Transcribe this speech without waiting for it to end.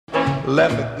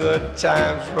let the good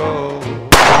times roll.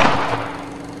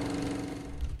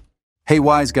 Hey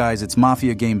wise guys, it's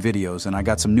Mafia Game Videos, and I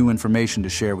got some new information to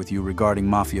share with you regarding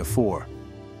Mafia 4.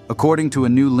 According to a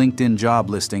new LinkedIn job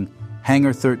listing,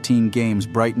 Hangar 13 Games'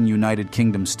 Brighton, United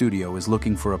Kingdom studio is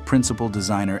looking for a principal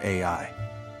designer AI.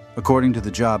 According to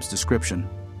the job's description,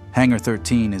 Hangar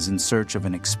 13 is in search of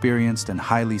an experienced and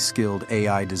highly skilled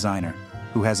AI designer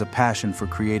who has a passion for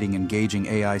creating engaging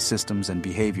AI systems and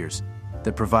behaviors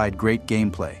that provide great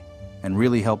gameplay and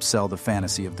really help sell the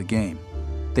fantasy of the game.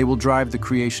 They will drive the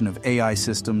creation of AI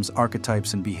systems,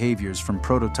 archetypes, and behaviors from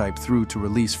prototype through to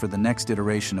release for the next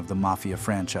iteration of the Mafia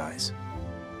franchise.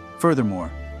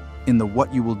 Furthermore, in the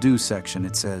What You Will Do section,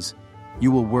 it says, you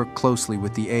will work closely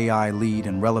with the AI lead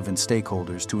and relevant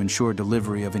stakeholders to ensure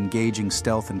delivery of engaging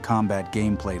stealth and combat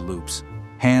gameplay loops,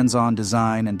 hands-on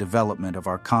design and development of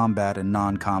our combat and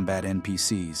non-combat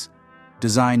NPCs,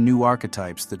 design new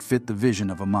archetypes that fit the vision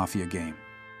of a Mafia game,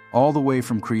 all the way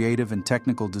from creative and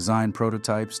technical design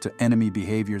prototypes to enemy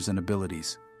behaviors and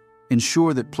abilities.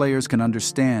 Ensure that players can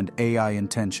understand AI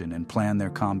intention and plan their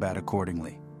combat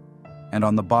accordingly. And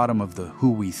on the bottom of the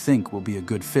Who We Think Will Be a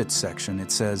Good Fit section,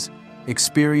 it says,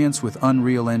 experience with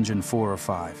Unreal Engine 4 or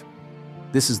 5.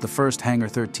 This is the first Hangar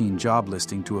 13 job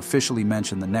listing to officially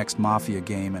mention the next Mafia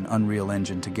game and Unreal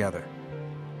Engine together.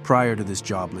 Prior to this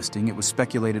job listing, it was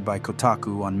speculated by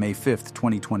Kotaku on May 5,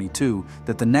 2022,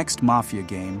 that the next Mafia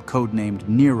game, codenamed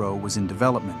Nero, was in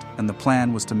development, and the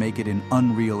plan was to make it in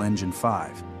Unreal Engine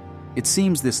 5. It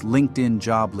seems this LinkedIn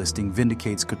job listing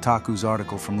vindicates Kotaku's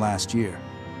article from last year.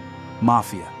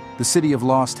 Mafia, the City of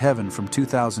Lost Heaven from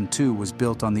 2002 was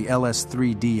built on the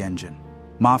LS3D engine.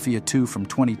 Mafia 2 from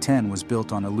 2010 was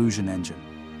built on Illusion Engine.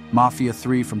 Mafia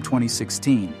 3 from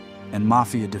 2016 and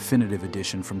Mafia Definitive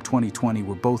Edition from 2020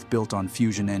 were both built on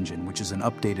Fusion Engine, which is an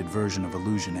updated version of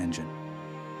Illusion Engine.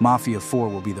 Mafia 4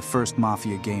 will be the first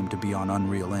Mafia game to be on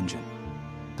Unreal Engine.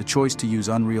 The choice to use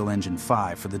Unreal Engine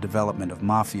 5 for the development of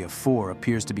Mafia 4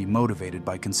 appears to be motivated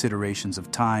by considerations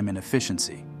of time and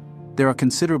efficiency. There are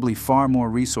considerably far more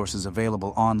resources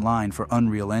available online for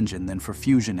Unreal Engine than for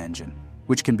Fusion Engine,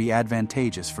 which can be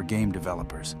advantageous for game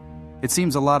developers. It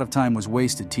seems a lot of time was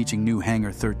wasted teaching new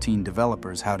Hangar 13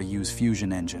 developers how to use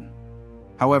Fusion Engine.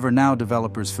 However, now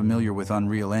developers familiar with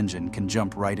Unreal Engine can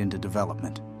jump right into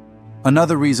development.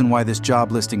 Another reason why this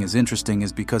job listing is interesting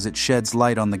is because it sheds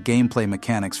light on the gameplay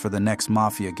mechanics for the next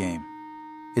Mafia game.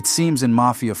 It seems in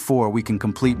Mafia 4 we can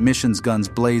complete missions guns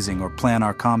blazing or plan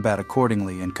our combat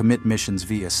accordingly and commit missions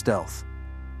via stealth.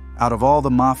 Out of all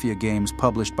the Mafia games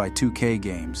published by 2K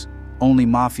Games, only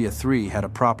Mafia 3 had a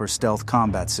proper stealth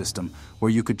combat system where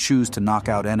you could choose to knock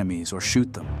out enemies or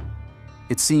shoot them.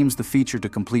 It seems the feature to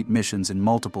complete missions in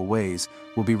multiple ways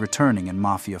will be returning in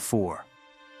Mafia 4.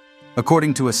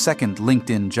 According to a second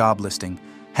LinkedIn job listing,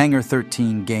 Hangar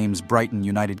 13 Games' Brighton,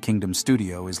 United Kingdom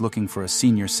studio is looking for a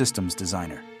senior systems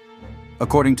designer.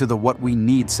 According to the What We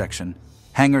Need section,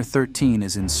 Hangar 13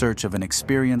 is in search of an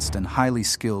experienced and highly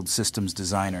skilled systems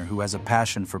designer who has a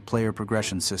passion for player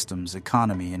progression systems,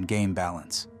 economy, and game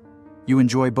balance. You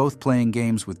enjoy both playing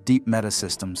games with deep meta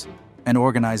systems and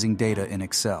organizing data in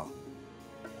Excel.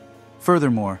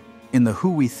 Furthermore, in the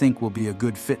Who We Think Will Be a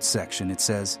Good Fit section, it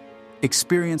says,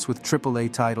 experience with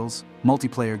AAA titles,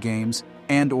 multiplayer games,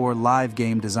 and/or live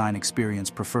game design experience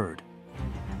preferred.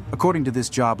 According to this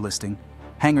job listing,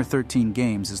 Hangar 13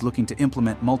 Games is looking to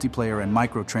implement multiplayer and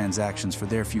microtransactions for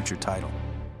their future title.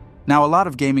 Now, a lot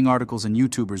of gaming articles and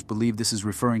YouTubers believe this is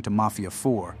referring to Mafia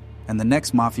 4, and the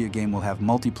next Mafia game will have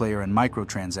multiplayer and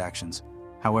microtransactions.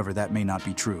 However, that may not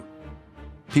be true.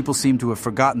 People seem to have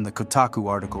forgotten the Kotaku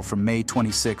article from May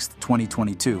 26,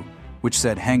 2022, which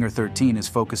said Hangar 13 is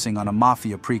focusing on a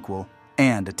Mafia prequel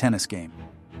and a tennis game.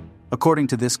 According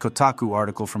to this Kotaku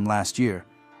article from last year,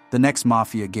 the next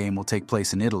Mafia game will take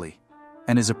place in Italy,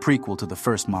 and is a prequel to the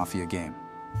first Mafia game.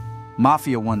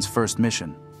 Mafia 1's first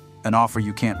mission, An Offer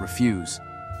You Can't Refuse,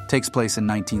 takes place in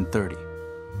 1930.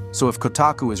 So if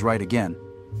Kotaku is right again,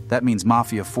 that means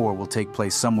Mafia 4 will take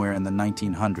place somewhere in the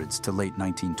 1900s to late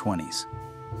 1920s.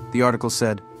 The article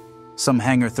said, some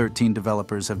Hangar 13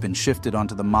 developers have been shifted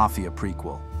onto the Mafia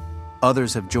prequel.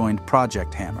 Others have joined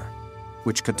Project Hammer,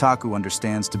 which Kotaku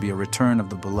understands to be a return of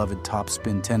the beloved Top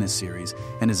Spin tennis series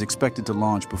and is expected to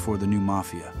launch before the new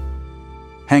Mafia.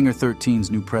 Hangar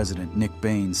 13's new president, Nick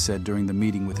Baines, said during the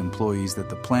meeting with employees that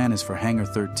the plan is for Hangar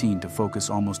 13 to focus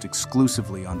almost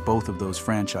exclusively on both of those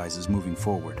franchises moving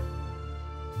forward.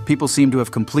 People seem to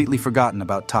have completely forgotten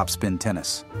about Top Spin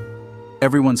tennis.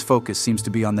 Everyone's focus seems to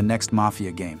be on the next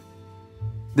Mafia game.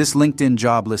 This LinkedIn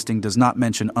job listing does not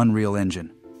mention Unreal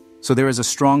Engine, so there is a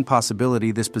strong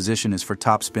possibility this position is for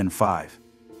Top Spin 5.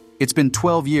 It's been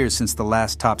 12 years since the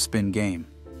last Top Spin game.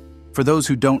 For those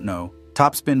who don't know,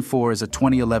 Top Spin 4 is a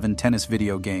 2011 tennis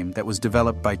video game that was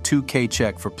developed by 2K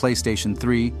Czech for PlayStation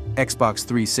 3, Xbox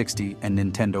 360, and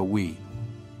Nintendo Wii.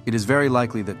 It is very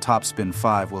likely that Top Spin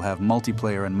 5 will have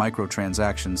multiplayer and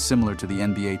microtransactions similar to the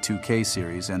NBA 2K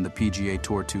series and the PGA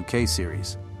Tour 2K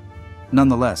series.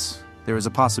 Nonetheless, there is a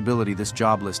possibility this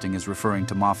job listing is referring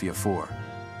to Mafia 4.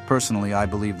 Personally, I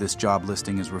believe this job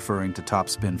listing is referring to Top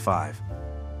Spin 5.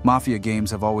 Mafia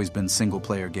games have always been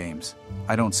single-player games.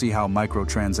 I don't see how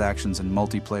microtransactions and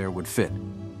multiplayer would fit,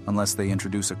 unless they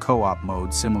introduce a co-op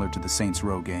mode similar to the Saints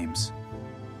Row games.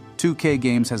 2K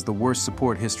Games has the worst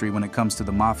support history when it comes to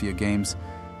the Mafia games.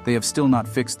 They have still not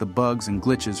fixed the bugs and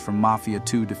glitches from Mafia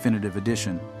 2 Definitive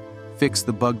Edition, fixed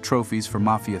the bug trophies for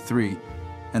Mafia 3,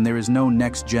 and there is no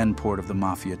next-gen port of the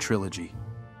Mafia trilogy.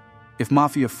 If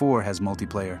Mafia 4 has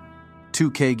multiplayer,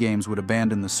 2K Games would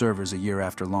abandon the servers a year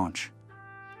after launch.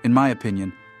 In my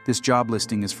opinion, this job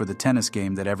listing is for the tennis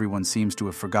game that everyone seems to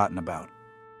have forgotten about.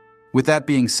 With that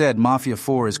being said, Mafia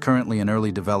 4 is currently in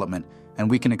early development, and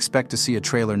we can expect to see a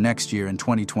trailer next year in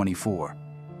 2024.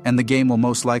 And the game will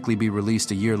most likely be released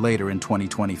a year later in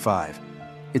 2025.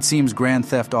 It seems Grand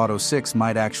Theft Auto 6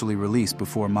 might actually release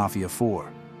before Mafia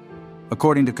 4.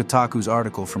 According to Kotaku's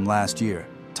article from last year,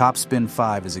 Top Spin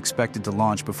 5 is expected to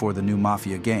launch before the new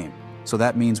Mafia game, so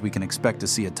that means we can expect to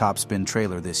see a Top Spin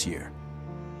trailer this year.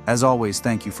 As always,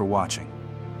 thank you for watching.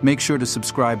 Make sure to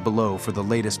subscribe below for the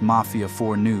latest Mafia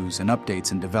 4 news and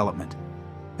updates in development.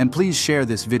 And please share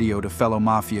this video to fellow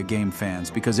Mafia game fans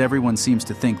because everyone seems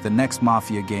to think the next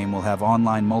Mafia game will have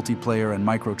online multiplayer and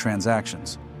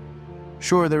microtransactions.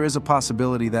 Sure, there is a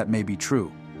possibility that may be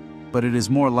true, but it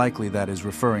is more likely that is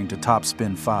referring to Top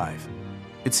Spin 5.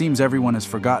 It seems everyone has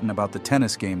forgotten about the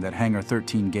tennis game that Hangar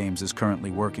 13 Games is currently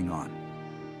working on.